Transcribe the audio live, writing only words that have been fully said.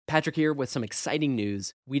Patrick here with some exciting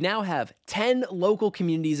news. We now have 10 local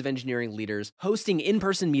communities of engineering leaders hosting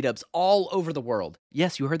in-person meetups all over the world.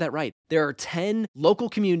 Yes, you heard that right. There are 10 local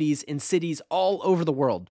communities in cities all over the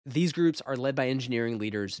world. These groups are led by engineering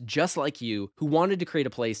leaders just like you who wanted to create a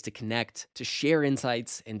place to connect, to share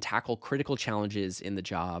insights, and tackle critical challenges in the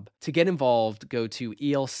job. To get involved, go to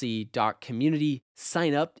elc.community.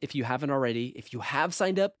 Sign up if you haven't already. If you have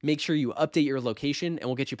signed up, make sure you update your location and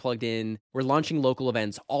we'll get you plugged in. We're launching local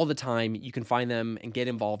events all the time. You can find them and get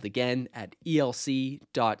involved again at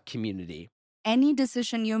elc.community. Any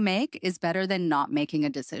decision you make is better than not making a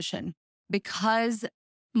decision, because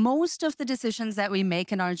most of the decisions that we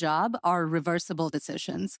make in our job are reversible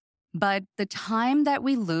decisions. But the time that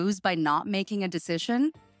we lose by not making a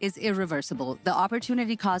decision is irreversible. The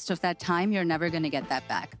opportunity cost of that time, you're never going to get that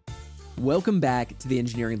back. Welcome back to the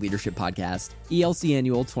Engineering Leadership Podcast. ELC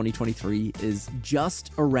Annual 2023 is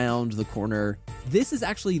just around the corner. This is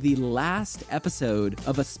actually the last episode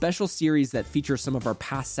of a special series that features some of our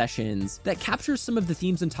past sessions that captures some of the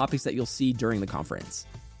themes and topics that you'll see during the conference.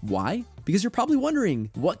 Why? Because you're probably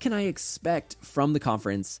wondering, what can I expect from the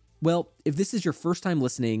conference? Well, if this is your first time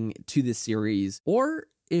listening to this series, or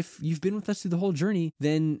if you've been with us through the whole journey,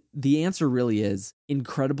 then the answer really is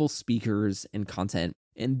incredible speakers and content.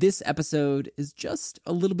 And this episode is just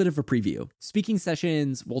a little bit of a preview. Speaking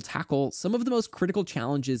sessions will tackle some of the most critical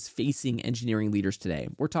challenges facing engineering leaders today.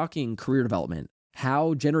 We're talking career development,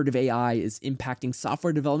 how generative AI is impacting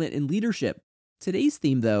software development and leadership. Today's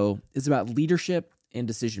theme, though, is about leadership and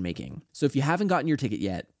decision-making. So if you haven't gotten your ticket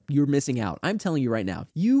yet, you're missing out. I'm telling you right now,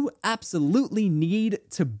 you absolutely need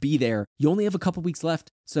to be there. You only have a couple weeks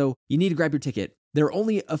left, so you need to grab your ticket. There are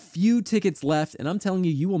only a few tickets left, and I'm telling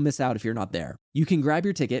you, you will miss out if you're not there. You can grab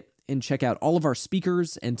your ticket and check out all of our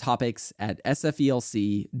speakers and topics at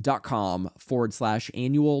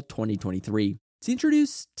sfelc.com/annual 2023. To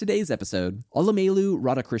introduce today's episode, Alamelu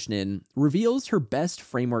Radhakrishnan reveals her best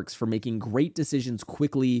frameworks for making great decisions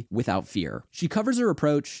quickly without fear. She covers her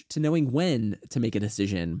approach to knowing when to make a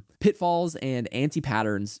decision, pitfalls and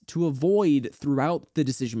anti-patterns to avoid throughout the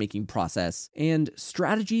decision-making process, and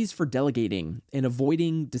strategies for delegating and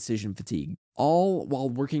avoiding decision fatigue, all while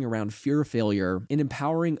working around fear of failure and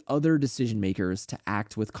empowering other decision makers to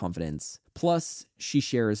act with confidence. Plus, she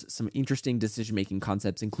shares some interesting decision-making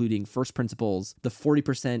concepts, including first principles, the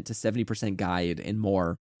 40% to 70% guide, and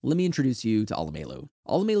more. Let me introduce you to Alamelu.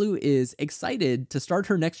 Alamelu is excited to start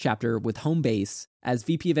her next chapter with home base as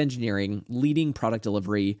VP of Engineering, leading product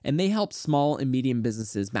delivery, and they help small and medium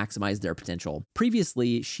businesses maximize their potential.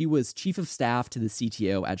 Previously, she was Chief of Staff to the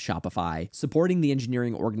CTO at Shopify, supporting the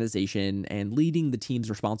engineering organization and leading the teams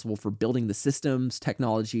responsible for building the systems,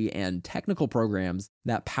 technology, and technical programs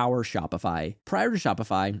that power Shopify. Prior to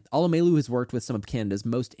Shopify, Alamelu has worked with some of Canada's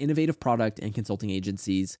most innovative product and consulting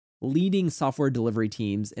agencies, leading software delivery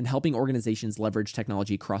teams and helping organizations leverage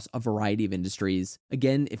technology across a variety of industries.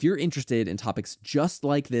 Again, if you're interested in topics just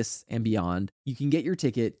like this and beyond, you can get your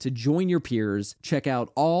ticket to join your peers, check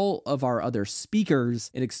out all of our other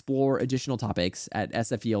speakers, and explore additional topics at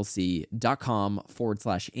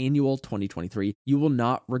sfelc.com/annual 2023. You will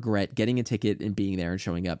not regret getting a ticket and being there and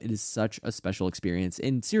showing up. It is such a special experience,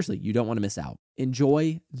 and seriously, you don't want to miss out.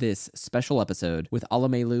 Enjoy this special episode with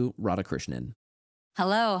Alamelu Radhakrishnan.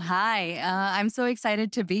 Hello, hi. I'm so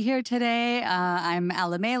excited to be here today. I'm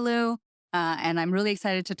Alamelu, and I'm really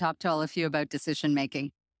excited to talk to all of you about decision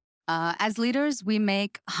making. As leaders, we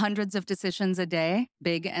make hundreds of decisions a day,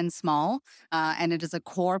 big and small, and it is a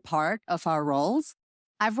core part of our roles.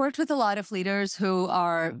 I've worked with a lot of leaders who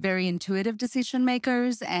are very intuitive decision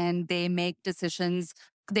makers, and they make decisions.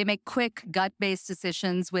 They make quick, gut-based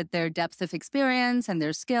decisions with their depth of experience and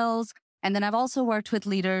their skills. And then I've also worked with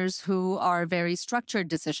leaders who are very structured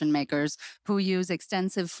decision makers who use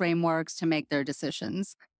extensive frameworks to make their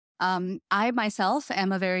decisions. I myself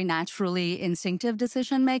am a very naturally instinctive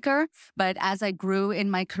decision maker, but as I grew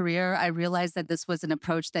in my career, I realized that this was an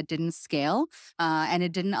approach that didn't scale, and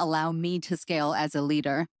it didn't allow me to scale as a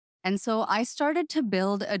leader. And so I started to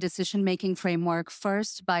build a decision-making framework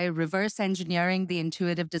first by reverse engineering the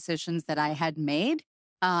intuitive decisions that I had made,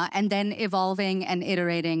 and then evolving and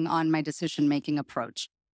iterating on my decision-making approach.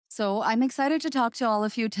 So I'm excited to talk to all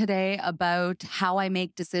of you today about how I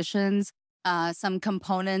make decisions, some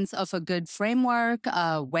components of a good framework,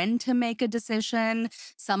 when to make a decision,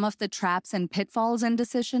 some of the traps and pitfalls in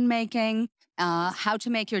decision-making, how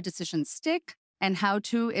to make your decisions stick, and how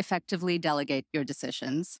to effectively delegate your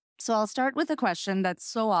decisions. So I'll start with a question that's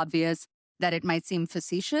so obvious that it might seem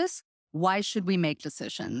facetious. Why should we make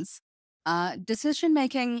decisions? Decision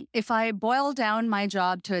making, if I boil down my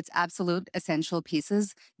job to its absolute essential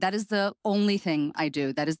pieces, that is the only thing I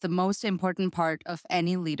do. That is the most important part of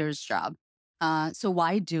any leader's job. So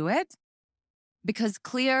why do it? Because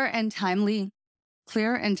clear and timely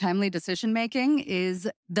decision making is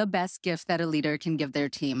the best gift that a leader can give their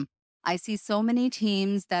team. I see so many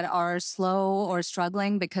teams that are slow or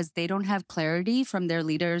struggling because they don't have clarity from their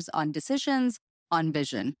leaders on decisions, on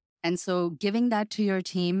vision. And so giving that to your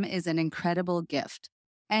team is an incredible gift.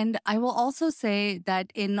 And I will also say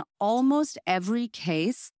that in almost every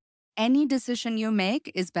case, any decision you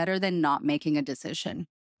make is better than not making a decision,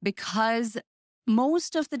 because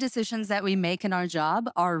most of the decisions that we make in our job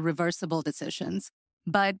are reversible decisions.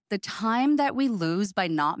 But the time that we lose by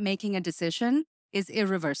not making a decision is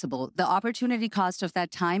irreversible. The opportunity cost of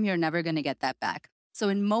that time, you're never going to get that back. So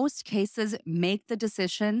in most cases, make the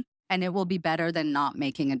decision and it will be better than not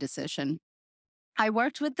making a decision. I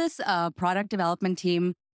worked with this product development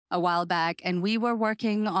team a while back, and we were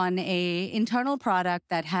working on a internal product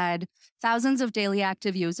that had thousands of daily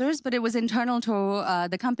active users, but it was internal to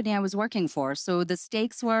the company I was working for. So the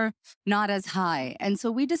stakes were not as high. And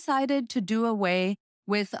so we decided to do away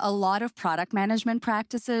with a lot of product management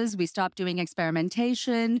practices. We stopped doing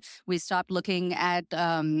experimentation. We stopped looking at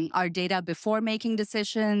our data before making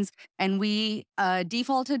decisions. And we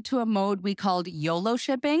defaulted to a mode we called YOLO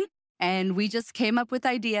shipping. And we just came up with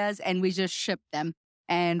ideas and we just shipped them.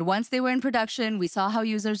 And once they were in production, we saw how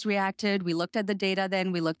users reacted. We looked at the data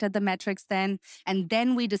then, we looked at the metrics then, and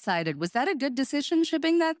then we decided, was that a good decision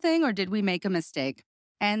shipping that thing, or did we make a mistake?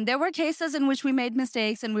 And there were cases in which we made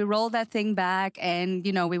mistakes and we rolled that thing back and,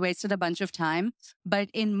 we wasted a bunch of time. But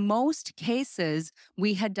in most cases,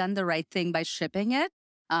 we had done the right thing by shipping it.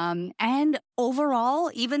 And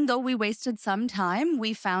overall, even though we wasted some time,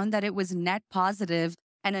 we found that it was net positive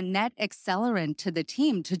and a net accelerant to the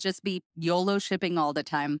team to just be YOLO shipping all the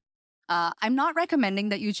time. I'm not recommending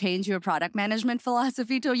that you change your product management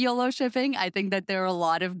philosophy to YOLO shipping. I think that there are a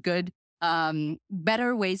lot of good,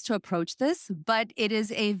 better ways to approach this, but it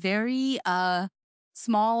is a very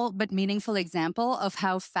small but meaningful example of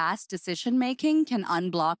how fast decision-making can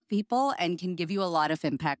unblock people and can give you a lot of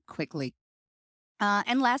impact quickly.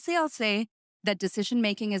 And lastly, I'll say that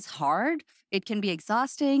decision-making is hard. It can be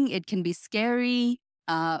exhausting. It can be scary.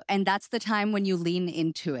 And that's the time when you lean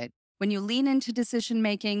into it. When you lean into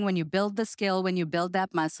decision-making, when you build the skill, when you build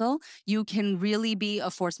that muscle, you can really be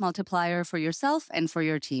a force multiplier for yourself and for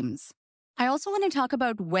your teams. I also want to talk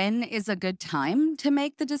about when is a good time to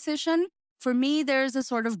make the decision. For me, there's a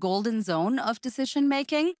sort of golden zone of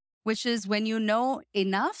decision-making, which is when you know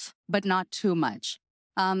enough, but not too much.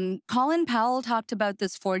 Colin Powell talked about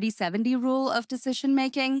this 40-70 rule of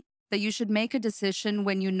decision-making, that you should make a decision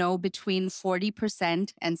when you know between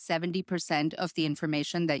 40% and 70% of the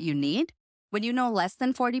information that you need. When you know less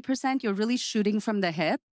than 40%, you're really shooting from the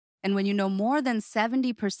hip. And when you know more than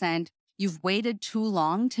 70%, you've waited too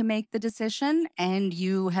long to make the decision and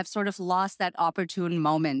you have sort of lost that opportune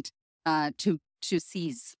moment to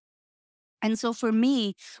seize. And so for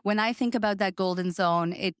me, when I think about that golden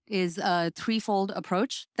zone, it is a threefold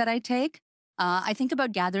approach that I take. I think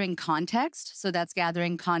about gathering context. So that's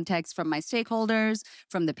gathering context from my stakeholders,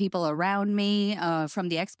 from the people around me, from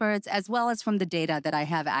the experts, as well as from the data that I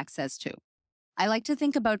have access to. I like to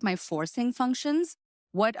think about my forcing functions.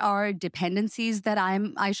 What are dependencies that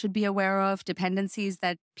I should be aware of, dependencies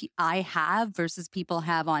that I have versus people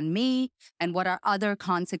have on me, and what are other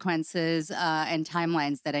consequences and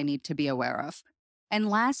timelines that I need to be aware of. And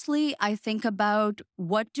lastly, I think about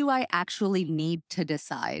what do I actually need to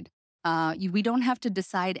decide. We don't have to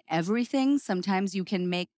decide everything. Sometimes you can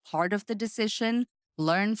make part of the decision,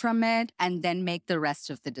 learn from it, and then make the rest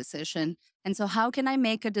of the decision. And so how can I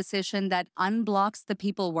make a decision that unblocks the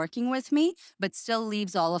people working with me, but still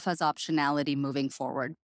leaves all of us optionality moving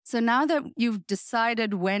forward? So now that you've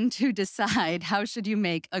decided when to decide, how should you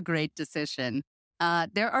make a great decision?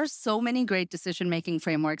 There are so many great decision-making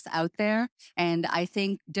frameworks out there, and I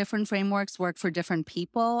think different frameworks work for different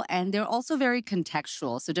people, and they're also very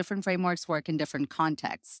contextual, so different frameworks work in different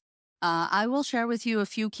contexts. I will share with you a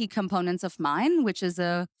few key components of mine, which is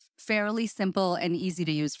a fairly simple and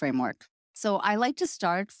easy-to-use framework. So I like to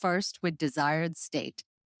start first with desired state.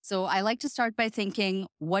 So I like to start by thinking,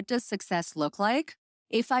 what does success look like?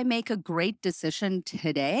 If I make a great decision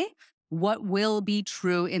today, what will be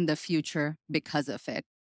true in the future because of it?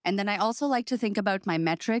 And then I also like to think about my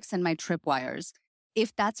metrics and my tripwires.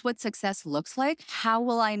 If that's what success looks like, how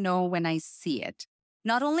will I know when I see it?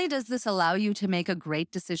 Not only does this allow you to make a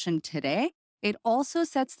great decision today, it also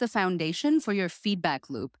sets the foundation for your feedback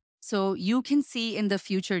loop. So you can see in the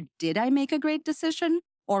future, did I make a great decision?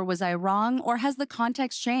 Or was I wrong? Or has the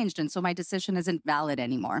context changed and so my decision isn't valid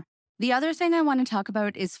anymore? The other thing I want to talk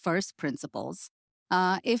about is first principles.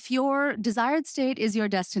 If your desired state is your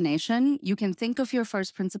destination, you can think of your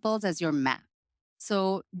first principles as your map.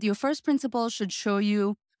 So your first principle should show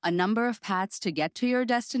you a number of paths to get to your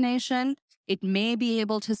destination. It may be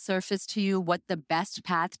able to surface to you what the best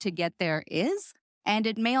path to get there is. And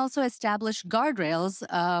it may also establish guardrails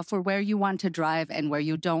for where you want to drive and where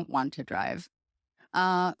you don't want to drive.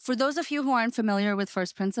 For those of you who aren't familiar with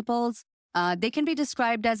first principles, they can be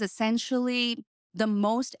described as essentially the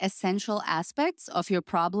most essential aspects of your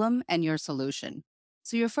problem and your solution.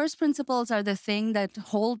 So your first principles are the thing that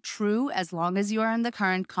hold true as long as you are in the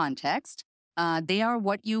current context. They are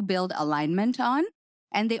what you build alignment on,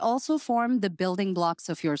 and they also form the building blocks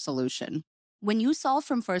of your solution. When you solve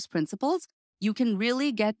from first principles, you can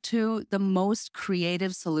really get to the most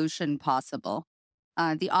creative solution possible.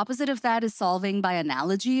 The opposite of that is solving by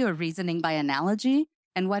analogy or reasoning by analogy.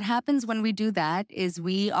 And what happens when we do that is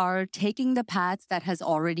we are taking the path that has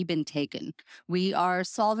already been taken. We are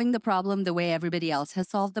solving the problem the way everybody else has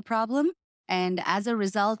solved the problem. And as a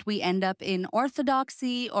result, we end up in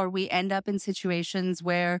orthodoxy, or we end up in situations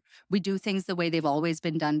where we do things the way they've always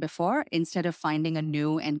been done before instead of finding a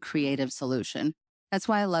new and creative solution. That's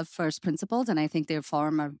why I love first principles, and I think they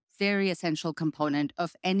form a very essential component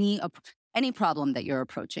of any problem that you're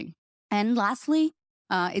approaching. And lastly,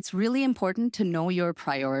 it's really important to know your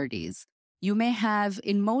priorities. You may have,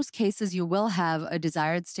 in most cases, you will have a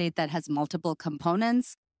desired state that has multiple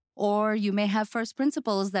components, or you may have first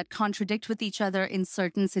principles that contradict with each other in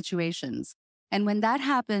certain situations. And when that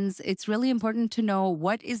happens, it's really important to know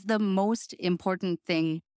what is the most important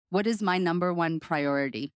thing. What is my number one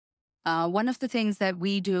priority? One of the things that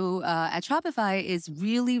we do at Shopify is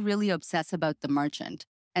really, really obsess about the merchant.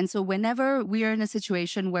 And so whenever we are in a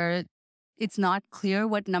situation where it's not clear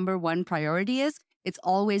what number one priority is, it's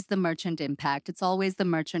always the merchant impact. It's always the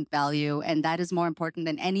merchant value. And that is more important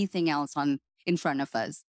than anything else in front of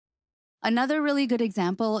us. Another really good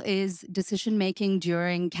example is decision-making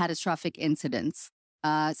during catastrophic incidents.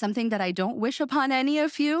 Something that I don't wish upon any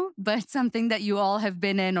of you, but something that you all have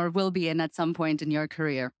been in or will be in at some point in your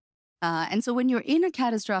career. And so when you're in a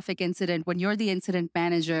catastrophic incident, when you're the incident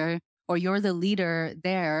manager, or you're the leader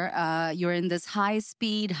there, you're in this high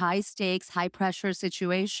speed, high stakes, high pressure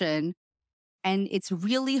situation. And it's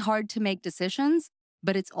really hard to make decisions,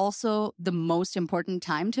 but it's also the most important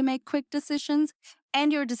time to make quick decisions.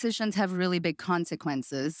 And your decisions have really big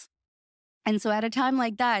consequences. And so at a time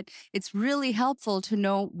like that, it's really helpful to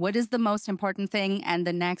know what is the most important thing and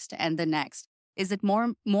the next and the next. Is it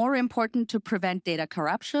more important to prevent data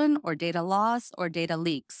corruption or data loss or data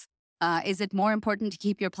leaks? Is it more important to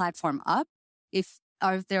keep your platform up? If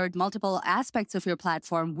there are multiple aspects of your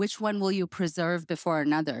platform, which one will you preserve before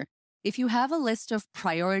another? If you have a list of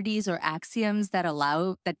priorities or axioms that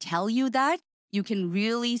tell you that, you can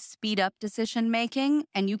really speed up decision making,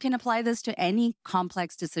 and you can apply this to any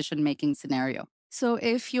complex decision making scenario. So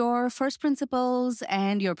if your first principles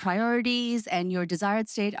and your priorities and your desired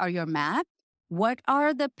state are your map, what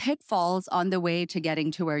are the pitfalls on the way to getting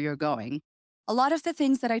to where you're going? A lot of the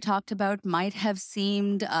things that I talked about might have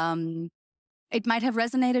seemed, it might have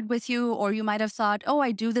resonated with you, or you might have thought, oh,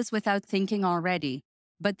 I do this without thinking already.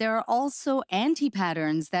 But there are also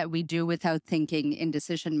anti-patterns that we do without thinking in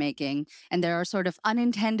decision making. And there are sort of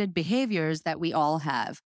unintended behaviors that we all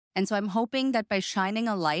have. And so I'm hoping that by shining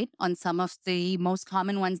a light on some of the most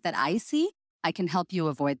common ones that I see, I can help you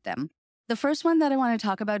avoid them. The first one that I want to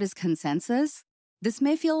talk about is consensus. This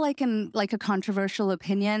may feel like a controversial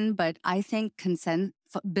opinion, but I think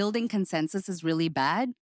building consensus is really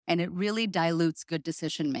bad, and it really dilutes good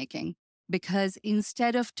decision making. Because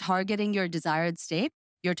instead of targeting your desired state,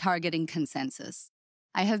 you're targeting consensus.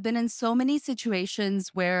 I have been in so many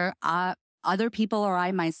situations where other people or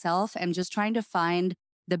I myself am just trying to find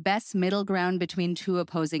the best middle ground between two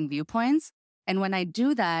opposing viewpoints. And when I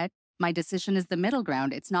do that, my decision is the middle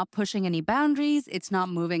ground. It's not pushing any boundaries. It's not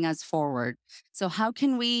moving us forward. So how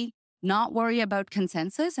can we not worry about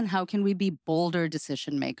consensus, and how can we be bolder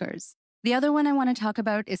decision makers? The other one I want to talk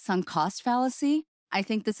about is sunk cost fallacy. I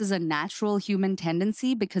think this is a natural human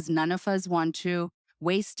tendency because none of us want to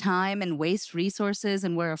waste time and waste resources,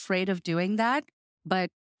 and we're afraid of doing that. But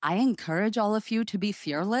I encourage all of you to be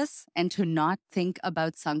fearless and to not think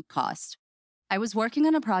about sunk cost. I was working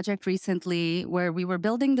on a project recently where we were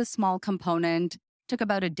building this small component, took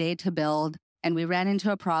about a day to build, and we ran into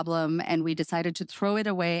a problem, and we decided to throw it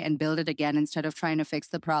away and build it again instead of trying to fix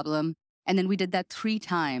the problem. And then we did that 3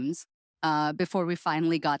 times before we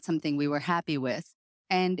finally got something we were happy with.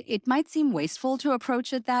 And it might seem wasteful to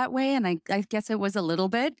approach it that way. And I guess it was a little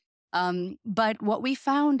bit. But what we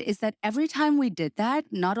found is that every time we did that,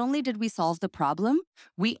 not only did we solve the problem,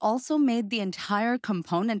 we also made the entire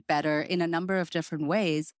component better in a number of different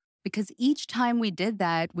ways. Because each time we did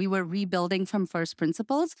that, we were rebuilding from first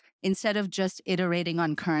principles instead of just iterating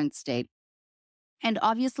on current state. And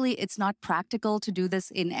obviously, it's not practical to do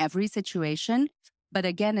this in every situation. But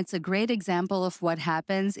again, it's a great example of what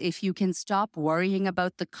happens if you can stop worrying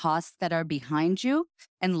about the costs that are behind you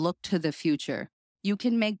and look to the future. You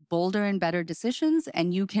can make bolder and better decisions,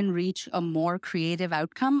 and you can reach a more creative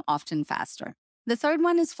outcome often faster. The third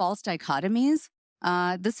one is false dichotomies.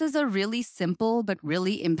 This is a really simple but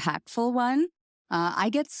really impactful one. I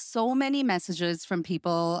get so many messages from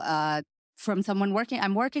people, from someone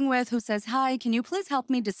I'm working with who says, "Hi, can you please help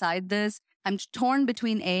me decide this? I'm torn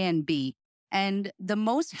between A and B." And the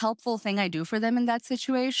most helpful thing I do for them in that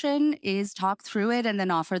situation is talk through it and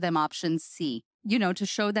then offer them option C, to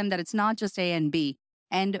show them that it's not just A and B.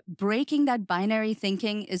 And breaking that binary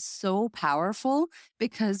thinking is so powerful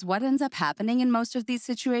because what ends up happening in most of these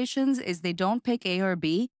situations is they don't pick A or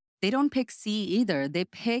B. They don't pick C either. They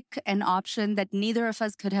pick an option that neither of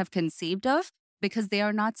us could have conceived of because they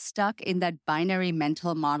are not stuck in that binary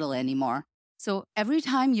mental model anymore. So every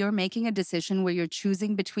time you're making a decision where you're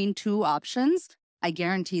choosing between two options, I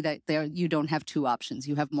guarantee that you don't have two options.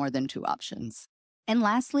 You have more than two options. And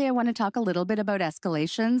lastly, I want to talk a little bit about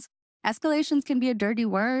escalations. Escalations can be a dirty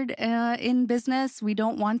word in business. We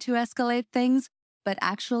don't want to escalate things, but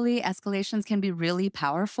actually escalations can be really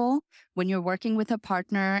powerful. When you're working with a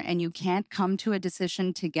partner and you can't come to a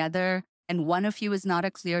decision together and one of you is not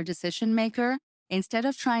a clear decision maker, instead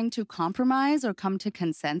of trying to compromise or come to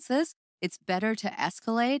consensus, it's better to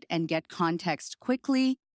escalate and get context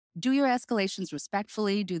quickly. Do your escalations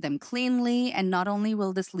respectfully, do them cleanly, and not only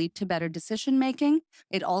will this lead to better decision making,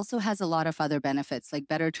 it also has a lot of other benefits like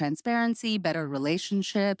better transparency, better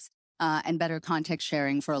relationships, and better context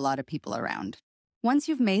sharing for a lot of people around. Once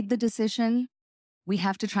you've made the decision, we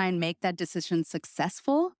have to try and make that decision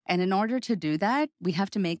successful. And in order to do that, we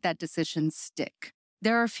have to make that decision stick.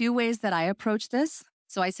 There are a few ways that I approach this.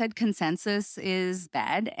 So I said consensus is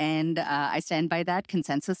bad, and I stand by that.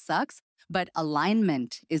 Consensus sucks, but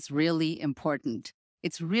alignment is really important.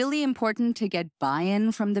 It's really important to get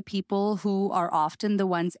buy-in from the people who are often the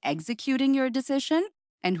ones executing your decision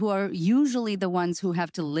and who are usually the ones who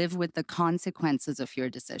have to live with the consequences of your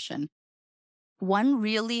decision. One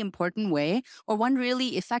really important way, or one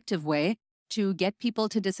really effective way to get people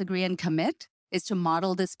to disagree and commit is to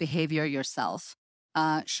model this behavior yourself.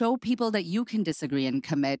 Show people that you can disagree and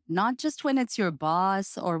commit, not just when it's your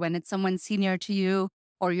boss or when it's someone senior to you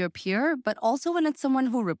or your peer, but also when it's someone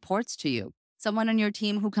who reports to you, someone on your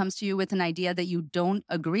team who comes to you with an idea that you don't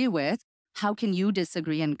agree with. How can you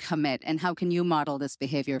disagree and commit? And how can you model this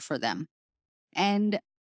behavior for them? And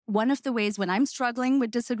one of the ways when I'm struggling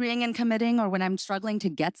with disagreeing and committing, or when I'm struggling to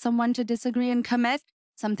get someone to disagree and commit,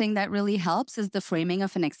 something that really helps is the framing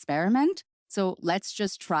of an experiment. So let's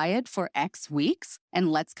just try it for X weeks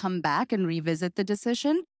and let's come back and revisit the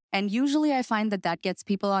decision. And usually I find that that gets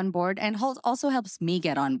people on board and also helps me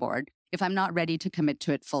get on board if I'm not ready to commit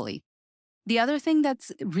to it fully. The other thing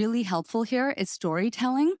that's really helpful here is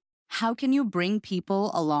storytelling. How can you bring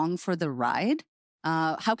people along for the ride?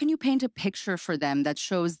 How can you paint a picture for them that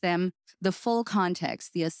shows them the full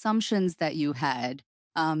context, the assumptions that you had,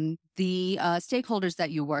 the stakeholders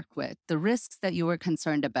that you work with, the risks that you were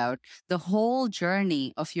concerned about, the whole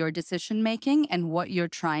journey of your decision-making and what you're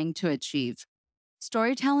trying to achieve.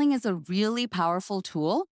 Storytelling is a really powerful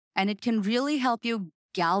tool, and it can really help you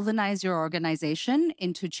galvanize your organization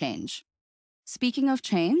into change. Speaking of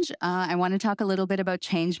change, I want to talk a little bit about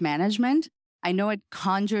change management. I know it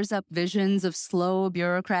conjures up visions of slow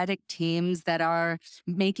bureaucratic teams that are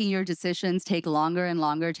making your decisions take longer and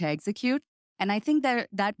longer to execute. And I think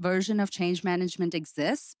that version of change management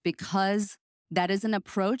exists because that is an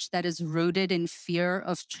approach that is rooted in fear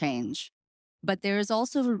of change. But there is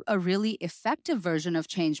also a really effective version of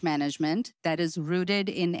change management that is rooted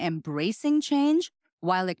in embracing change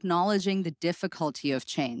while acknowledging the difficulty of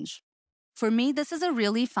change. For me, this is a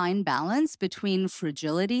really fine balance between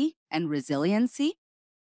fragility and resiliency.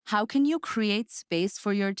 How can you create space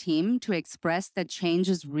for your team to express that change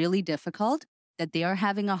is really difficult, that they are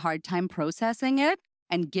having a hard time processing it,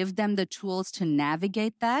 and give them the tools to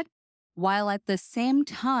navigate that, while at the same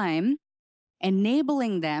time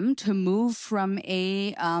enabling them to move from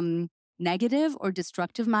a negative or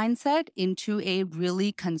destructive mindset into a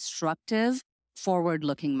really constructive,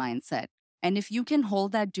 forward-looking mindset? And if you can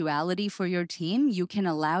hold that duality for your team, you can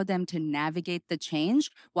allow them to navigate the change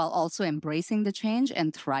while also embracing the change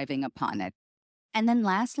and thriving upon it. And then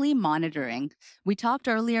lastly, monitoring. We talked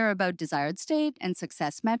earlier about desired state and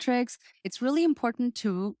success metrics. It's really important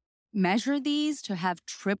to measure these, to have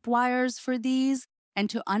tripwires for these, and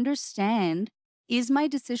to understand, is my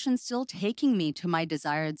decision still taking me to my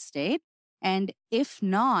desired state? And if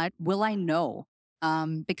not, will I know?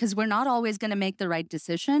 Because we're not always going to make the right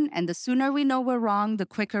decision. And the sooner we know we're wrong, the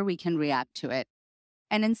quicker we can react to it.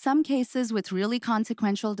 And in some cases, with really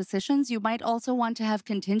consequential decisions, you might also want to have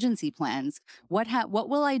contingency plans. What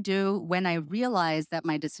will I do when I realize that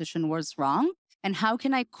my decision was wrong? And how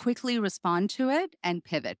can I quickly respond to it and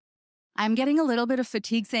pivot? I'm getting a little bit of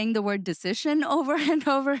fatigue saying the word decision over and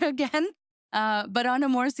over again. But on a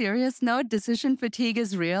more serious note, decision fatigue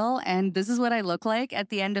is real. And this is what I look like at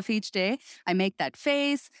the end of each day. I make that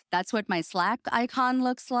face. That's what my Slack icon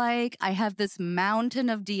looks like. I have this mountain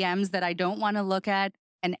of DMs that I don't want to look at.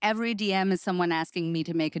 And every DM is someone asking me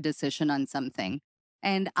to make a decision on something.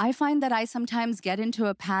 And I find that I sometimes get into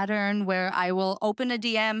a pattern where I will open a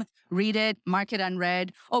DM, read it, mark it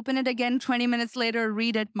unread, open it again 20 minutes later,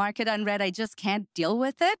 read it, mark it unread. I just can't deal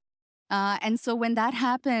with it. And so when that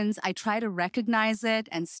happens, I try to recognize it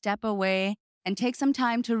and step away and take some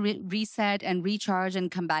time to reset and recharge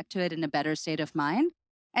and come back to it in a better state of mind.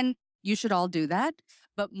 And you should all do that.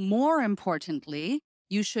 But more importantly,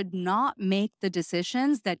 you should not make the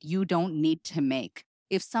decisions that you don't need to make.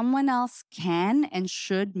 If someone else can and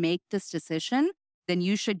should make this decision, then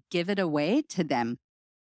you should give it away to them.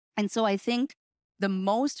 And so I think the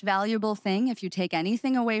most valuable thing, if you take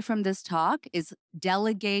anything away from this talk, is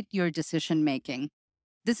delegate your decision making.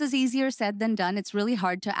 This is easier said than done. It's really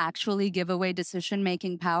hard to actually give away decision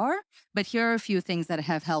making power, but here are a few things that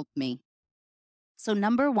have helped me. So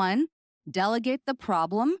number one, delegate the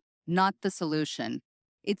problem, not the solution.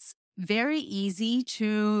 It's very easy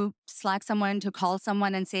to Slack someone, to call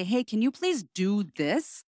someone and say, hey, can you please do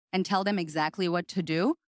this? And tell them exactly what to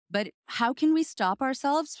do. But how can we stop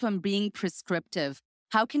ourselves from being prescriptive?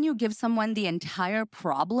 How can you give someone the entire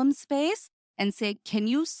problem space and say, can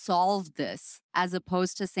you solve this? As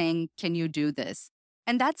opposed to saying, can you do this?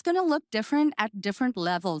 And that's going to look different at different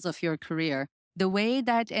levels of your career. The way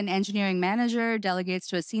that an engineering manager delegates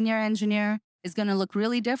to a senior engineer is going to look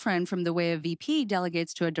really different from the way a VP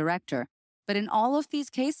delegates to a director. But in all of these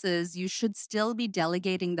cases, you should still be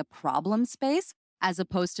delegating the problem space as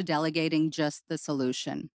opposed to delegating just the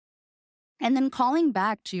solution. And then calling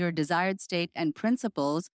back to your desired state and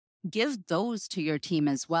principles, give those to your team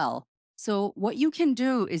as well. So what you can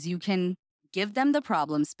do is you can give them the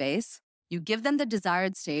problem space, you give them the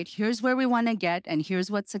desired state, here's where we want to get, and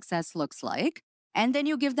here's what success looks like. And then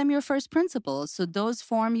you give them your first principles. So those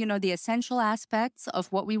form, the essential aspects of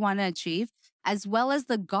what we want to achieve, as well as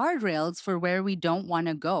the guardrails for where we don't want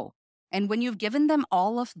to go. And when you've given them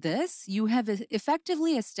all of this, you have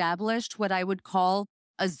effectively established what I would call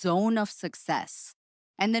a zone of success.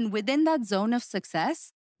 And then within that zone of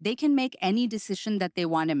success, they can make any decision that they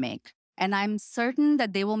want to make. And I'm certain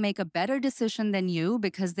that they will make a better decision than you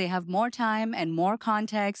because they have more time and more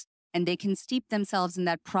context, and they can steep themselves in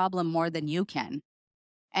that problem more than you can.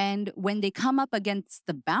 And when they come up against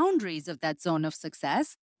the boundaries of that zone of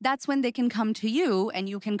success, that's when they can come to you and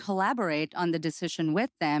you can collaborate on the decision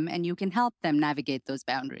with them and you can help them navigate those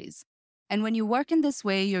boundaries. And when you work in this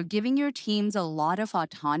way, you're giving your teams a lot of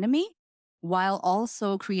autonomy while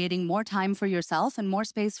also creating more time for yourself and more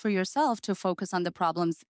space for yourself to focus on the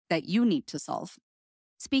problems that you need to solve.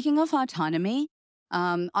 Speaking of autonomy,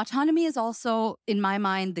 autonomy is also, in my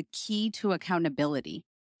mind, the key to accountability.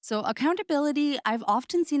 So accountability, I've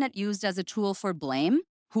often seen it used as a tool for blame.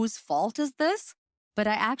 Whose fault is this? But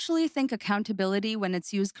I actually think accountability, when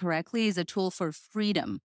it's used correctly, is a tool for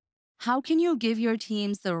freedom. How can you give your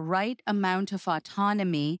teams the right amount of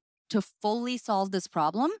autonomy to fully solve this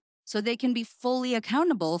problem so they can be fully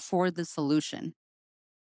accountable for the solution?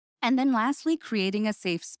 And then lastly, creating a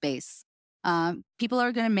safe space. People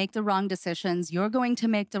are going to make the wrong decisions. You're going to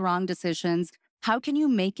make the wrong decisions. How can you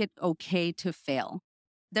make it okay to fail?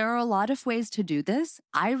 There are a lot of ways to do this.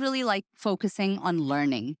 I really like focusing on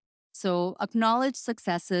learning. So acknowledge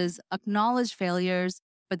successes, acknowledge failures,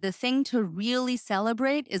 but the thing to really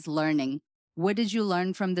celebrate is learning. What did you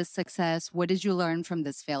learn from this success? What did you learn from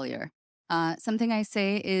this failure? Something I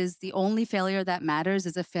say is the only failure that matters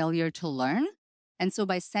is a failure to learn. And so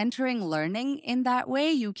by centering learning in that way,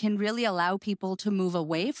 you can really allow people to move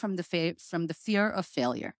away from the fear of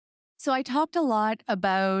failure. So I talked a lot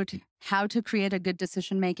about how to create a good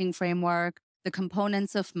decision-making framework, the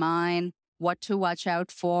components of mine, what to watch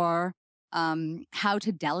out for, how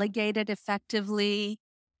to delegate it effectively.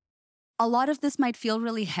 A lot of this might feel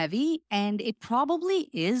really heavy, and it probably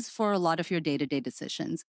is for a lot of your day-to-day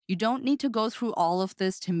decisions. You don't need to go through all of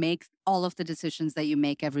this to make all of the decisions that you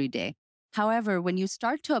make every day. However, when you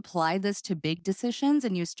start to apply this to big decisions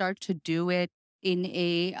and you start to do it in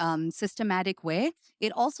a systematic way,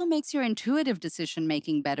 it also makes your intuitive decision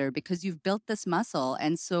making better because you've built this muscle.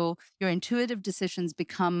 And so your intuitive decisions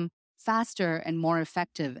become faster and more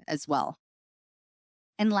effective as well.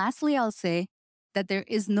 And lastly, I'll say that there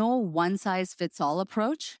is no one size fits all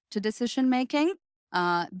approach to decision making.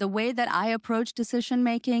 The way that I approach decision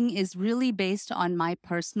making is really based on my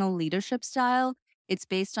personal leadership style. It's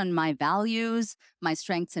based on my values, my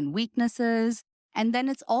strengths and weaknesses. And then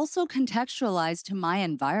it's also contextualized to my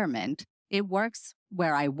environment. It works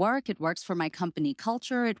where I work. It works for my company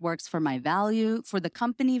culture. It works for my value, for the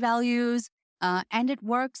company values. And it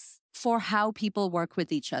works for how people work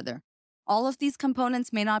with each other. All of these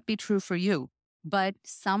components may not be true for you, but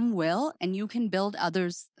some will, and you can build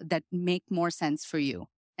others that make more sense for you.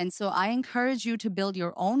 And so I encourage you to build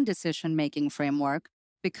your own decision-making framework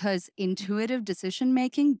because intuitive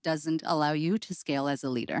decision-making doesn't allow you to scale as a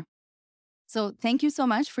leader. So thank you so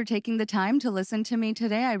much for taking the time to listen to me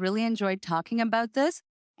today. I really enjoyed talking about this,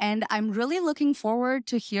 and I'm really looking forward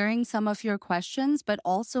to hearing some of your questions, but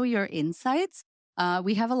also your insights.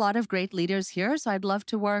 We have a lot of great leaders here, so I'd love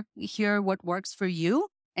to hear what works for you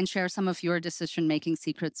and share some of your decision-making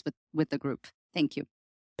secrets with the group. Thank you.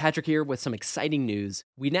 Patrick here with some exciting news.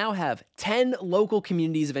 We now have 10 local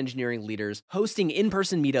communities of engineering leaders hosting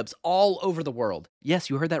in-person meetups all over the world. Yes,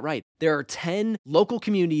 you heard that right. There are 10 local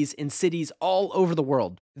communities in cities all over the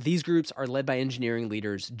world. These groups are led by engineering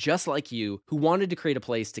leaders just like you who wanted to create a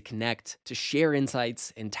place to connect, to share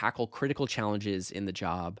insights, and tackle critical challenges in the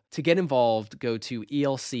job. To get involved, go to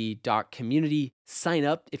elc.community. Sign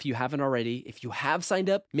up if you haven't already. If you have signed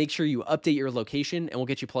up, make sure you update your location and we'll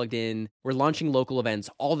get you plugged in. We're launching local events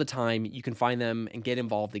all the time. You can find them and get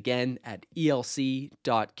involved again at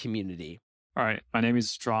elc.community. All right. My name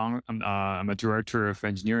is Strong. I'm a director of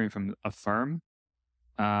engineering from a firm.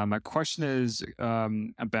 My question is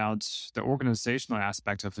about the organizational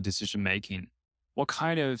aspect of the decision making. What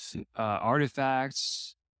kind of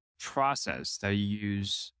artifacts, process that you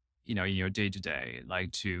use, in your day to day,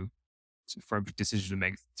 like for a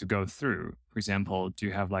decision to go through? For example, do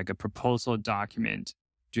you have like a proposal document?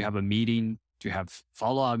 Do you have a meeting? Do you have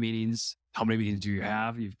follow-up meetings? How many meetings do you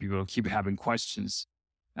have? If people keep having questions,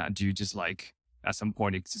 do you just at some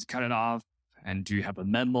point just cut it off? And do you have a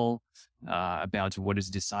memo about what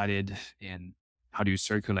is decided and how do you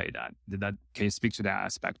circulate that? Can you speak to that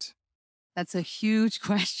aspect? That's a huge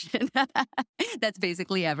question. That's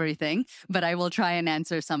basically everything, but I will try and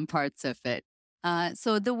answer some parts of it.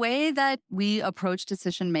 So the way that we approach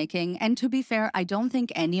decision making, and to be fair, I don't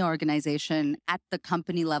think any organization at the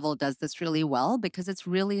company level does this really well because it's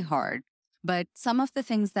really hard. But some of the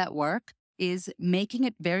things that work is making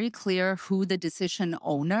it very clear who the decision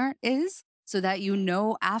owner is, so that you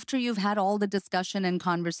know after you've had all the discussion and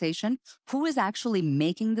conversation, who is actually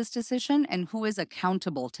making this decision and who is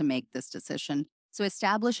accountable to make this decision. So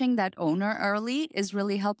establishing that owner early is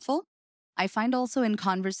really helpful. I find also in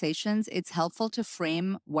conversations, it's helpful to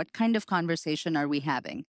frame what kind of conversation are we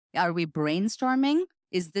having? Are we brainstorming?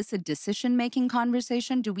 Is this a decision-making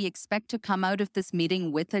conversation? Do we expect to come out of this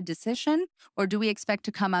meeting with a decision? Or do we expect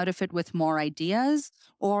to come out of it with more ideas?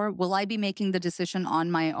 Or will I be making the decision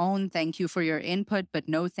on my own? Thank you for your input, but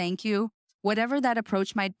no thank you. Whatever that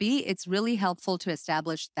approach might be, it's really helpful to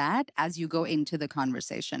establish that as you go into the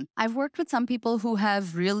conversation. I've worked with some people who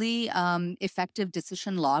have really effective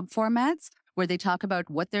decision log formats where they talk about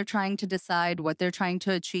what they're trying to decide, what they're trying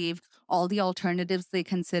to achieve, all the alternatives they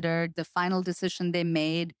considered, the final decision they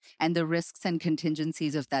made, and the risks and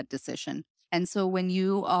contingencies of that decision. And so when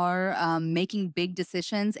you are making big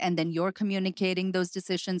decisions and then you're communicating those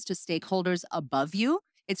decisions to stakeholders above you,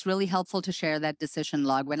 it's really helpful to share that decision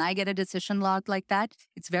log. When I get a decision log like that,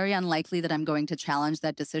 it's very unlikely that I'm going to challenge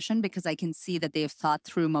that decision because I can see that they've thought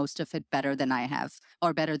through most of it better than I have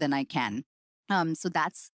or better than I can. So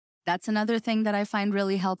that's another thing that I find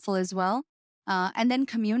really helpful as well. And then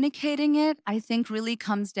communicating it, I think really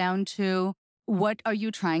comes down to what are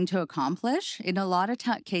you trying to accomplish? In a lot of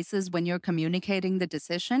cases, when you're communicating the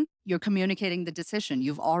decision, you're communicating the decision.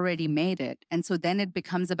 You've already made it. And so then it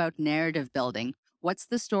becomes about narrative building. What's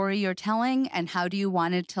the story you're telling and how do you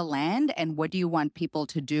want it to land and what do you want people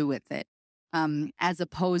to do with it? As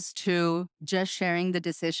opposed to just sharing the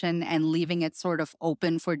decision and leaving it sort of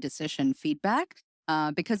open for decision feedback.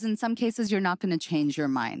 Because in some cases, you're not going to change your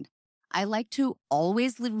mind. I like to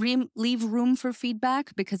always leave room for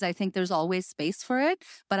feedback because I think there's always space for it.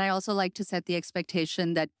 But I also like to set the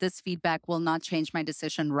expectation that this feedback will not change my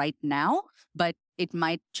decision right now, but it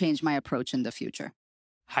might change my approach in the future.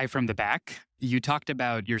 Hi from the back. You talked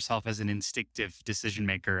about yourself as an instinctive decision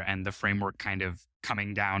maker and the framework kind of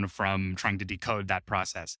coming down from trying to decode that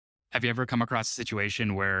process. Have you ever come across a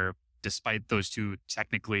situation where, despite those two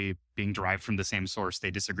technically being derived from the same source, they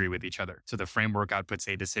disagree with each other? So the framework outputs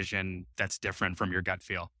a decision that's different from your gut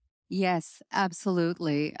feel. Yes,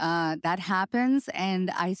 absolutely. That happens. And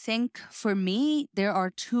I think for me, there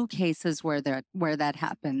are two cases where that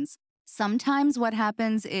happens. Sometimes what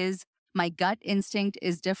happens is my gut instinct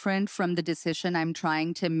is different from the decision I'm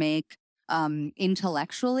trying to make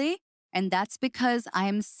intellectually. And that's because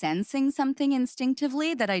I'm sensing something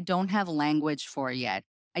instinctively that I don't have language for yet.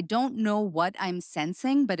 I don't know what I'm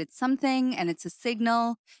sensing, but it's something and it's a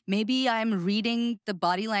signal. Maybe I'm reading the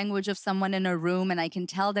body language of someone in a room and I can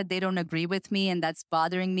tell that they don't agree with me and that's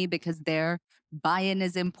bothering me because their buy-in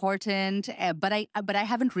is important. But I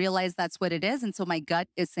haven't realized that's what it is. And so my gut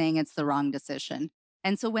is saying it's the wrong decision.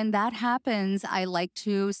 And so when that happens, I like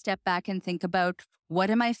to step back and think about, what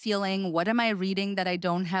am I feeling? What am I reading that I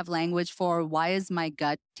don't have language for? Why is my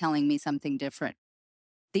gut telling me something different?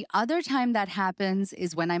 The other time that happens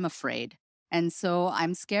is when I'm afraid. And so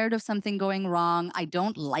I'm scared of something going wrong. I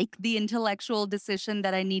don't like the intellectual decision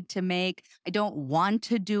that I need to make. I don't want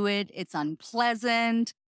to do it. It's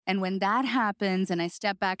unpleasant. And when that happens and I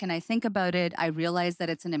step back and I think about it, I realize that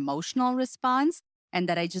it's an emotional response and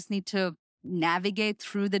that I just need to navigate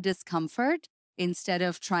through the discomfort instead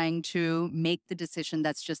of trying to make the decision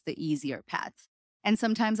that's just the easier path. And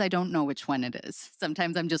sometimes I don't know which one it is.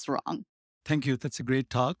 Sometimes I'm just wrong. Thank you. That's a great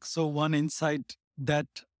talk. So one insight that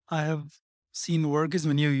I have seen work is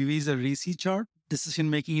when you use a RISI chart, decision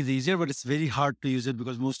making is easier, but it's very hard to use it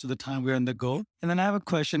because most of the time we're on the go. And then I have a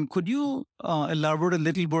question. Could you elaborate a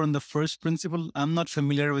little more on the first principle? I'm not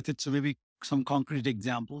familiar with it, so maybe some concrete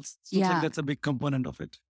examples. Seems like that's a big component of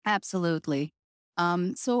it. Absolutely.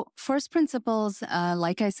 So first principles,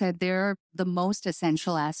 like I said, they're the most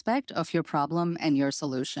essential aspect of your problem and your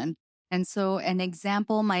solution. And so an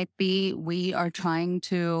example might be we are trying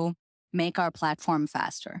to make our platform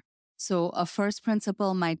faster. So a first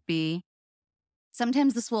principle might be,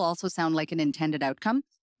 sometimes this will also sound like an intended outcome,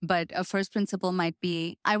 but a first principle might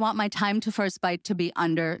be, I want my time to first byte to be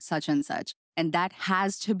under such and such. And that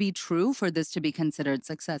has to be true for this to be considered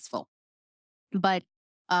successful. But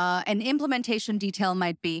an implementation detail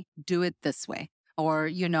might be, do it this way, or,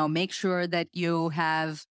 make sure that you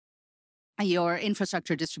have your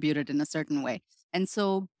infrastructure distributed in a certain way. And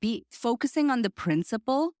so be focusing on the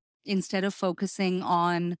principle instead of focusing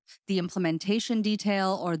on the implementation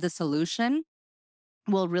detail or the solution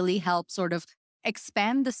will really help sort of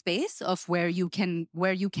expand the space of where you can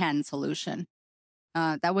solution.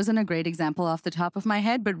 That wasn't a great example off the top of my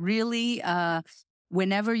head, but really,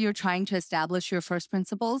 whenever you're trying to establish your first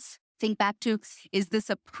principles, think back to, is this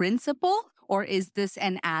a principle or is this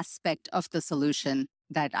an aspect of the solution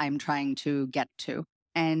that I'm trying to get to?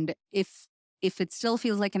 And if it still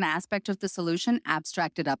feels like an aspect of the solution,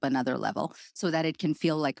 abstract it up another level so that it can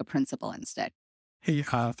feel like a principle instead. Hey,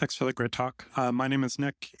 thanks for the great talk. My name is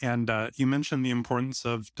Nick, and you mentioned the importance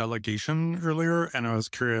of delegation earlier, and I was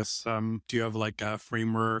curious, do you have like a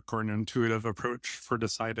framework or an intuitive approach for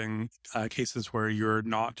deciding cases where you're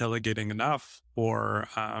not delegating enough or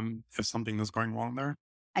if something is going wrong there?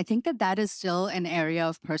 I think that is still an area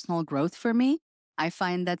of personal growth for me. I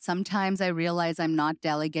find that sometimes I realize I'm not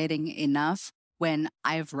delegating enough when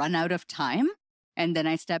I've run out of time. And then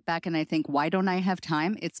I step back and I think, why don't I have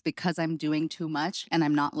time? It's because I'm doing too much and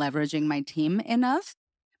I'm not leveraging my team enough.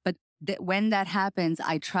 But when that happens,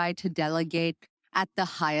 I try to delegate at the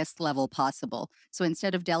highest level possible. So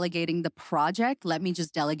instead of delegating the project, let me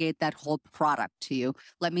just delegate that whole product to you.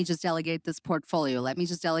 Let me just delegate this portfolio. Let me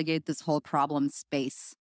just delegate this whole problem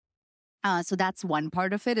space. So that's one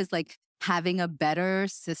part of it, is like having a better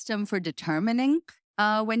system for determining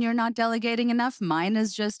when you're not delegating enough. Mine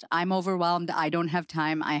is just, I'm overwhelmed. I don't have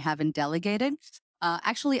time. I haven't delegated.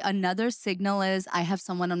 Actually, another signal is I have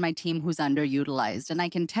someone on my team who's underutilized. And I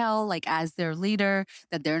can tell, like, as their leader,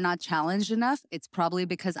 that they're not challenged enough. It's probably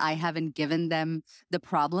because I haven't given them the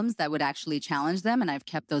problems that would actually challenge them. And I've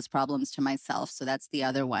kept those problems to myself. So that's the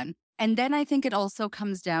other one. And then I think it also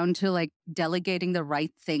comes down to like delegating the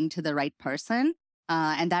right thing to the right person.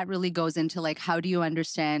 And that really goes into like, how do you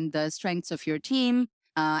understand the strengths of your team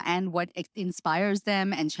and what inspires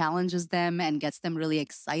them and challenges them and gets them really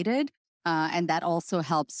excited. And that also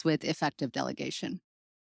helps with effective delegation.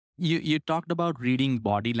 You talked about reading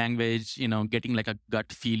body language, getting like a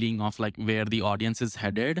gut feeling of like where the audience is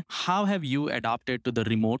headed. How have you adapted to the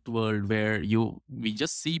remote world where we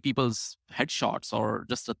just see people's headshots or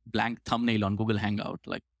just a blank thumbnail on Google Hangout?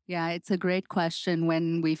 Like, Yeah, it's a great question.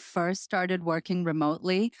 When we first started working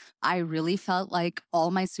remotely, I really felt like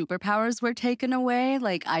all my superpowers were taken away.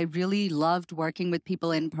 Like, I really loved working with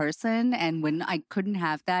people in person. And when I couldn't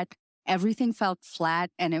have that, everything felt flat.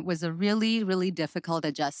 And it was a really, really difficult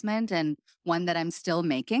adjustment and one that I'm still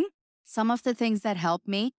making. Some of the things that helped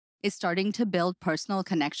me is starting to build personal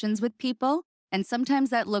connections with people. And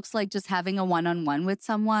sometimes that looks like just having a one-on-one with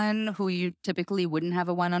someone who you typically wouldn't have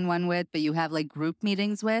a one-on-one with, but you have like group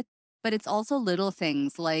meetings with. But it's also little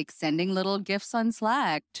things like sending little gifts on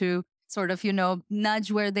Slack to sort of,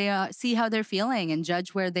 nudge where they are, see how they're feeling and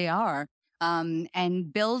judge where they are,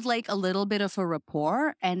 and build like a little bit of a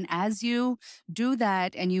rapport. And as you do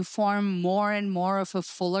that and you form more and more of a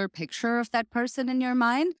fuller picture of that person in your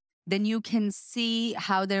mind, then you can see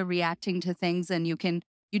how they're reacting to things, and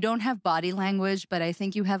you don't have body language, but I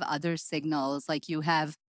think you have other signals, like you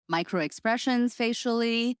have micro expressions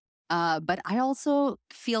facially. But I also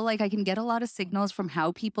feel like I can get a lot of signals from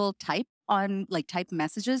how people type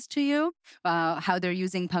messages to you, how they're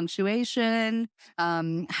using punctuation,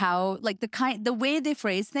 how like the way they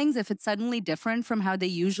phrase things. If it's suddenly different from how they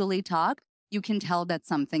usually talk, you can tell that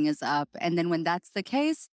something is up. And then when that's the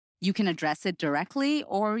case, you can address it directly,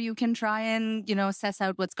 or you can try and, assess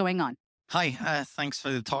out what's going on. Hi, thanks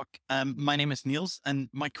for the talk. My name is Niels, and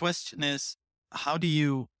my question is, how do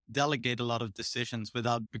you delegate a lot of decisions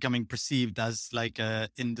without becoming perceived as like a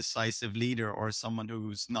indecisive leader or someone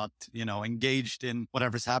who's not, engaged in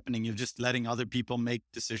whatever's happening? You're just letting other people make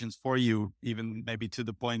decisions for you, even maybe to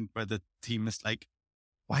the point where the team is like,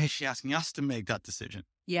 why is she asking us to make that decision?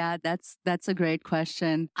 Yeah, that's a great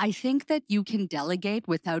question. I think that you can delegate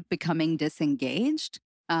without becoming disengaged.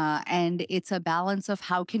 And it's a balance of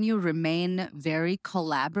how can you remain very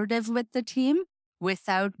collaborative with the team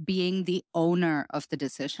without being the owner of the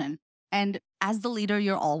decision. And as the leader,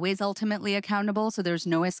 you're always ultimately accountable. So there's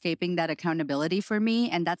no escaping that accountability for me.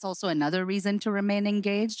 And that's also another reason to remain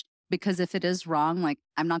engaged, because if it is wrong, like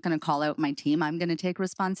I'm not going to call out my team, I'm going to take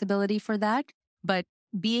responsibility for that. But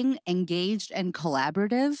being engaged and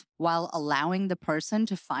collaborative while allowing the person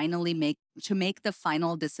to finally make the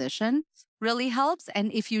final decision really helps.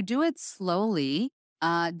 And if you do it slowly,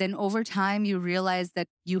 then over time you realize that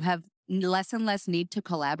you have less and less need to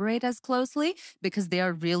collaborate as closely because they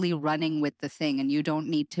are really running with the thing and you don't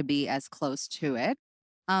need to be as close to it.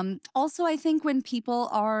 Also, I think when people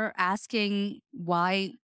are asking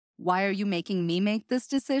why are you making me make this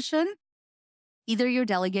decision? Either you're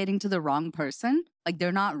delegating to the wrong person, like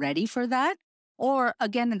they're not ready for that, or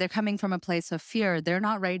again, they're coming from a place of fear. They're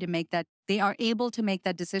not ready to make that. They are able to make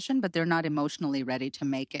that decision, but they're not emotionally ready to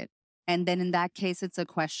make it. And then in that case, it's a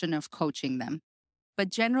question of coaching them. But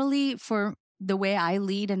generally, for the way I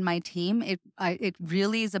lead in my team, it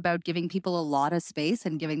really is about giving people a lot of space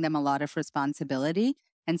and giving them a lot of responsibility.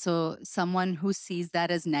 And so someone who sees that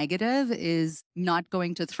as negative is not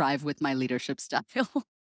going to thrive with my leadership style.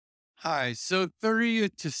 Hi. So 30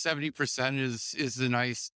 to 70% is a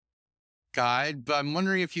nice guide, but I'm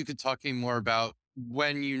wondering if you could talk more about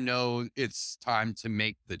when you know it's time to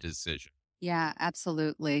make the decision. Yeah,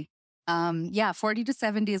 absolutely. 40 to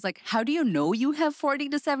 70 is like, how do you know you have 40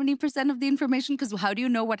 to 70% of the information? Because how do you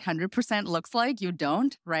know what 100% looks like? You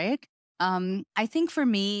don't, right? I think for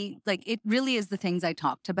me, like it really is the things I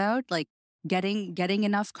talked about, like getting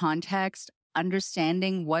enough context,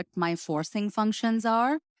 understanding what my forcing functions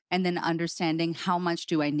are, and then understanding how much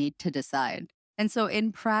do I need to decide. And so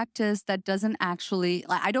in practice, that doesn't actually,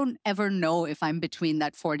 like, I don't ever know if I'm between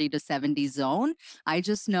that 40 to 70 zone. I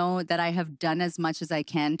just know that I have done as much as I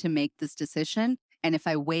can to make this decision. And if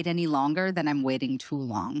I wait any longer, then I'm waiting too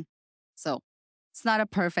long. So it's not a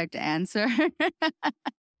perfect answer.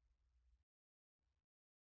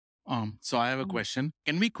 So I have a question.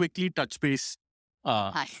 Can we quickly touch base?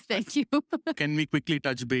 Hi, thank you. Can we quickly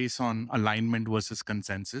touch base on alignment versus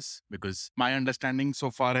consensus? Because my understanding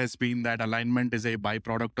so far has been that alignment is a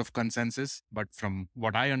byproduct of consensus. But from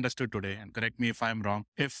what I understood today, and correct me if I'm wrong,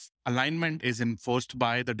 if alignment is enforced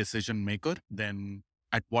by the decision maker, then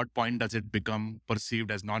at what point does it become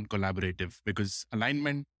perceived as non-collaborative? Because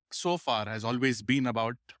alignment so far has always been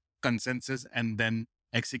about consensus and then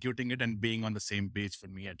executing it and being on the same page, for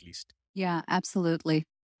me at least. Yeah, absolutely.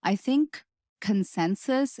 I think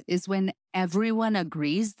consensus is when everyone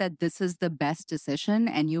agrees that this is the best decision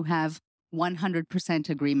and you have 100%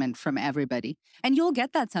 agreement from everybody. And you'll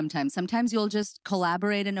get that sometimes. Sometimes you'll just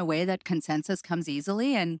collaborate in a way that consensus comes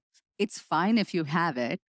easily, and it's fine if you have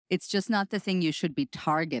it. It's just not the thing you should be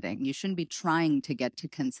targeting. You shouldn't be trying to get to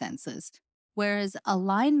consensus. Whereas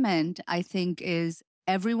alignment, I think, is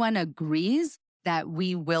everyone agrees that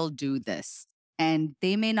we will do this. And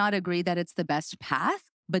they may not agree that it's the best path,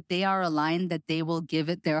 but they are aligned that they will give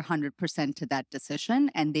it their 100% to that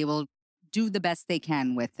decision and they will do the best they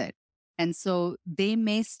can with it. And so they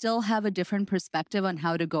may still have a different perspective on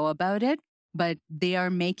how to go about it, but they are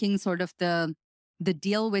making sort of the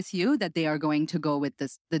deal with you that they are going to go with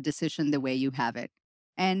the decision the way you have it.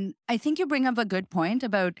 And I think you bring up a good point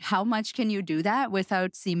about how much can you do that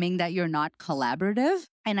without seeming that you're not collaborative.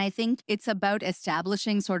 And I think it's about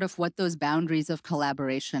establishing sort of what those boundaries of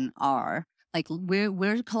collaboration are. Like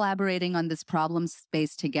we're collaborating on this problem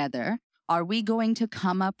space together. Are we going to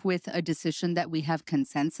come up with a decision that we have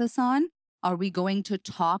consensus on? Are we going to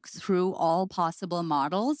talk through all possible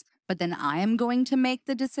models, but then I am going to make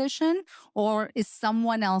the decision? Or is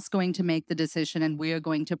someone else going to make the decision and we are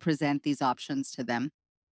going to present these options to them?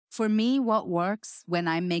 For me, what works when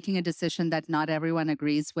I'm making a decision that not everyone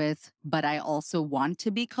agrees with, but I also want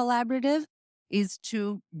to be collaborative, is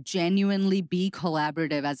to genuinely be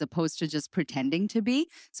collaborative as opposed to just pretending to be.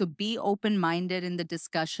 So be open-minded in the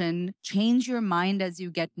discussion, change your mind as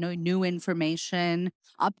you get new information,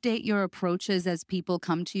 update your approaches as people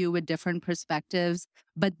come to you with different perspectives,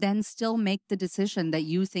 but then still make the decision that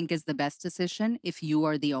you think is the best decision if you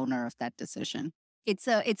are the owner of that decision. It's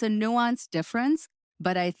a nuanced difference,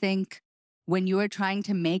 but I think when you are trying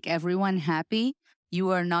to make everyone happy, you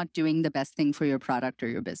are not doing the best thing for your product or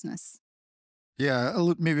your business. Yeah,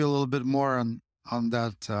 maybe a little bit more on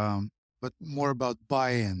that, but more about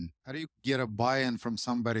buy-in. How do you get a buy-in from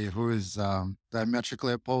somebody who is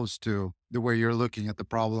diametrically opposed to the way you're looking at the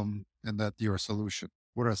problem and that your solution?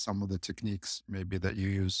 What are some of the techniques maybe that you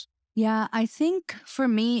use? Yeah, I think for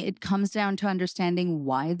me, it comes down to understanding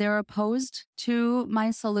why they're opposed to my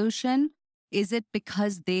solution. Is it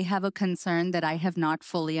because they have a concern that I have not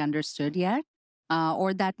fully understood yet,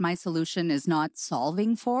 or that my solution is not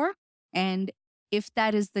solving for? And if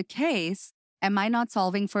that is the case, am I not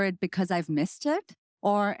solving for it because I've missed it?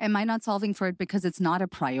 Or am I not solving for it because it's not a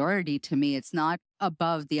priority to me? It's not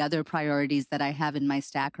above the other priorities that I have in my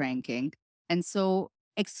stack ranking. And so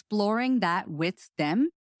exploring that with them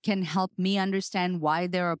can help me understand why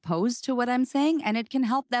they're opposed to what I'm saying. And it can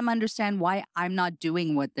help them understand why I'm not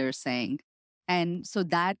doing what they're saying. And so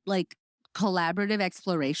that collaborative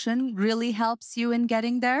exploration really helps you in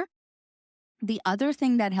getting there. The other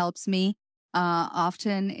thing that helps me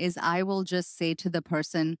often is I will just say to the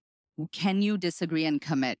person, can you disagree and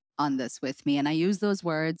commit on this with me? And I use those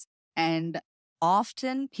words. And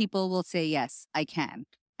often people will say, yes, I can.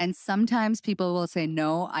 And sometimes people will say,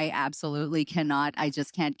 no, I absolutely cannot. I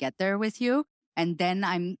just can't get there with you. And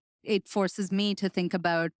then it forces me to think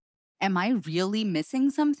about, am I really missing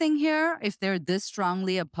something here if they're this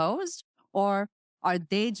strongly opposed? Or are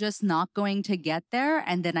they just not going to get there?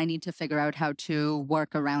 And then I need to figure out how to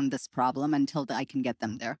work around this problem until I can get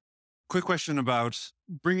them there. Quick question about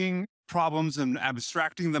bringing problems and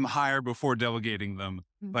abstracting them higher before delegating them.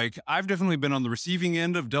 Like I've definitely been on the receiving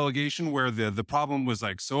end of delegation where the problem was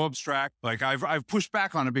so abstract. Like I've pushed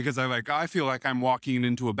back on it because I feel like I'm walking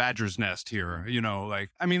into a badger's nest here,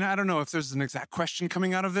 I mean, I don't know if there's an exact question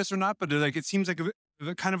coming out of this or not, but it seems like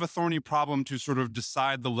a kind of a thorny problem to sort of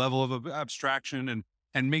decide the level of abstraction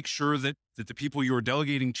and make sure that the people you're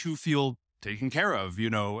delegating to feel taken care of,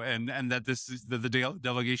 and that the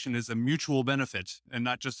delegation is a mutual benefit and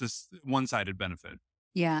not just this one-sided benefit.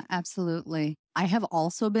 Yeah, absolutely. I have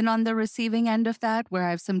also been on the receiving end of that, where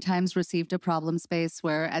I've sometimes received a problem space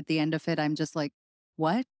where at the end of it, I'm just like,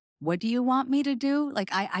 what? What do you want me to do?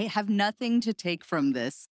 I have nothing to take from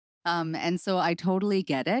this. And so I totally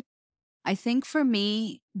get it. I think for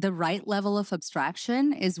me, the right level of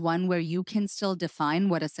abstraction is one where you can still define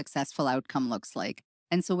what a successful outcome looks like.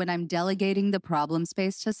 And so when I'm delegating the problem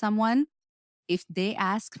space to someone, if they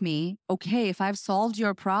ask me, okay, if I've solved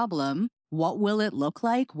your problem, what will it look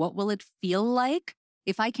like? What will it feel like?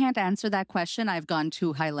 If I can't answer that question, I've gone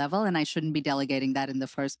too high level and I shouldn't be delegating that in the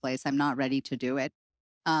first place. I'm not ready to do it.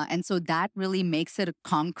 And so that really makes it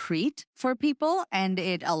concrete for people and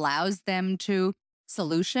it allows them to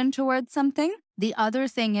solution towards something. The other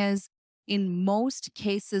thing is, in most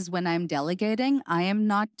cases when I'm delegating, I am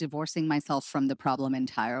not divorcing myself from the problem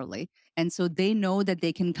entirely. And so they know that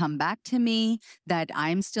they can come back to me, that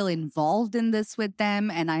I'm still involved in this with them,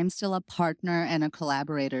 and I'm still a partner and a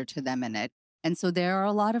collaborator to them in it. And so there are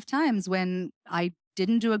a lot of times when I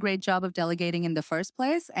didn't do a great job of delegating in the first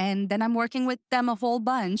place, and then I'm working with them a whole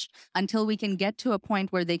bunch until we can get to a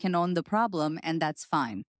point where they can own the problem, and that's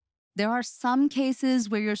fine. There are some cases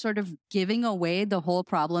where you're sort of giving away the whole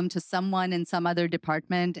problem to someone in some other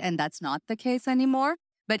department, and that's not the case anymore.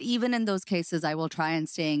 But even in those cases, I will try and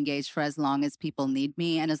stay engaged for as long as people need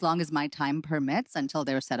me and as long as my time permits until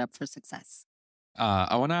they're set up for success.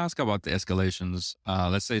 I want to ask about the escalations.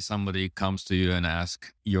 Let's say somebody comes to you and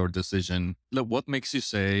asks your decision. Look, what makes you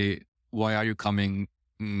say, why are you coming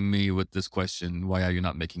me with this question? Why are you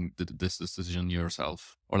not making this decision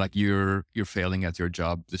yourself? Or like you're failing at your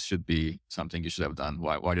job. This should be something you should have done.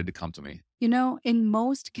 Why did it come to me? You know, in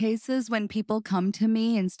most cases, when people come to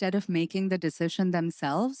me instead of making the decision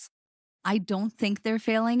themselves, I don't think they're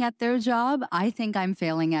failing at their job. I think I'm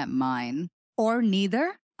failing at mine, or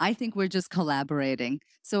neither. I think we're just collaborating.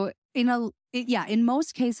 So in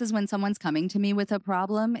most cases, when someone's coming to me with a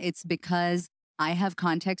problem, it's because I have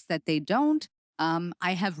context that they don't.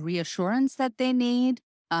 I have reassurance that they need.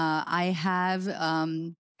 I have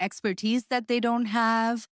expertise that they don't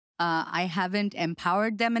have. I haven't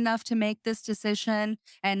empowered them enough to make this decision.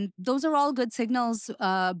 And those are all good signals,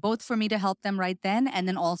 both for me to help them right then and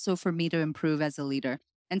then also for me to improve as a leader.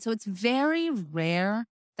 And so it's very rare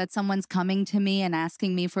that someone's coming to me and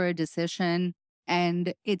asking me for a decision,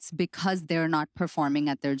 and it's because they're not performing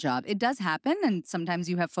at their job. It does happen, and sometimes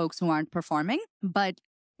you have folks who aren't performing, but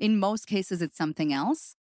in most cases, it's something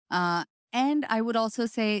else. And I would also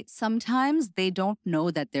say sometimes they don't know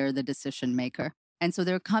that they're the decision maker. And so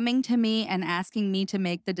they're coming to me and asking me to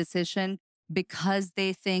make the decision because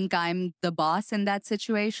they think I'm the boss in that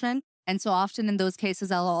situation. And so often in those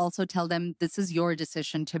cases, I'll also tell them, this is your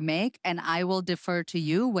decision to make, and I will defer to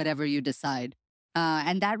you, whatever you decide.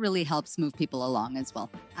 And that really helps move people along as well.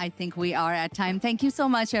 I think we are at time. Thank you so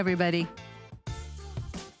much, everybody.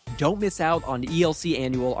 Don't miss out on ELC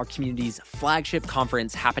Annual, our community's flagship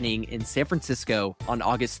conference happening in San Francisco on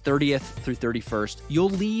August 30th through 31st.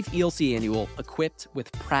 You'll leave ELC Annual equipped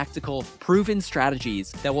with practical, proven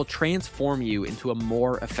strategies that will transform you into a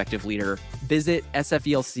more effective leader. Visit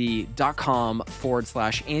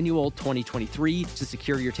sfelc.com/annual 2023 to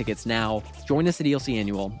secure your tickets now. Join us at ELC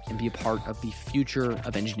Annual and be a part of the future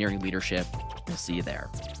of engineering leadership. We'll see you there.